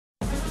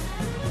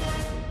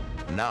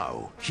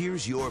Now,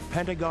 here's your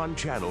Pentagon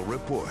Channel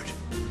report.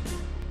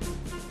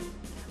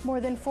 More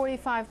than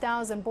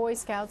 45,000 Boy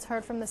Scouts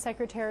heard from the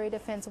Secretary of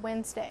Defense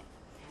Wednesday.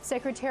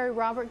 Secretary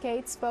Robert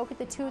Gates spoke at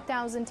the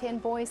 2010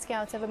 Boy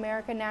Scouts of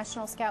America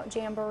National Scout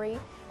Jamboree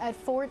at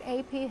Fort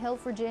A.P. Hill,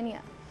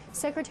 Virginia.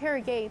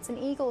 Secretary Gates, an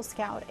Eagle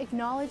Scout,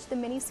 acknowledged the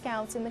many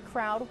scouts in the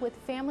crowd with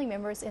family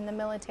members in the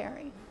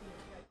military.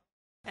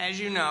 As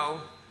you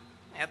know,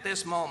 at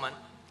this moment,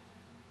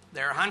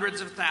 there are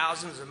hundreds of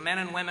thousands of men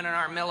and women in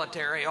our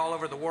military all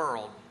over the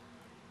world,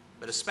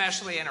 but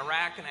especially in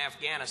Iraq and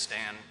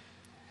Afghanistan,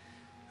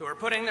 who are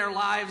putting their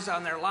lives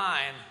on the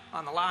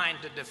line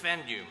to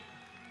defend you,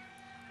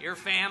 your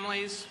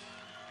families,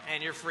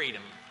 and your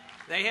freedom.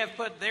 They have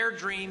put their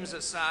dreams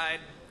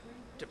aside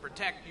to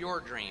protect your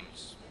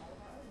dreams.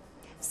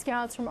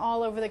 Scouts from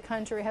all over the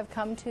country have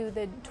come to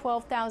the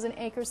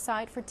 12,000-acre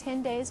site for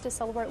 10 days to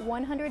celebrate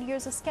 100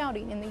 years of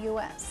scouting in the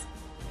U.S.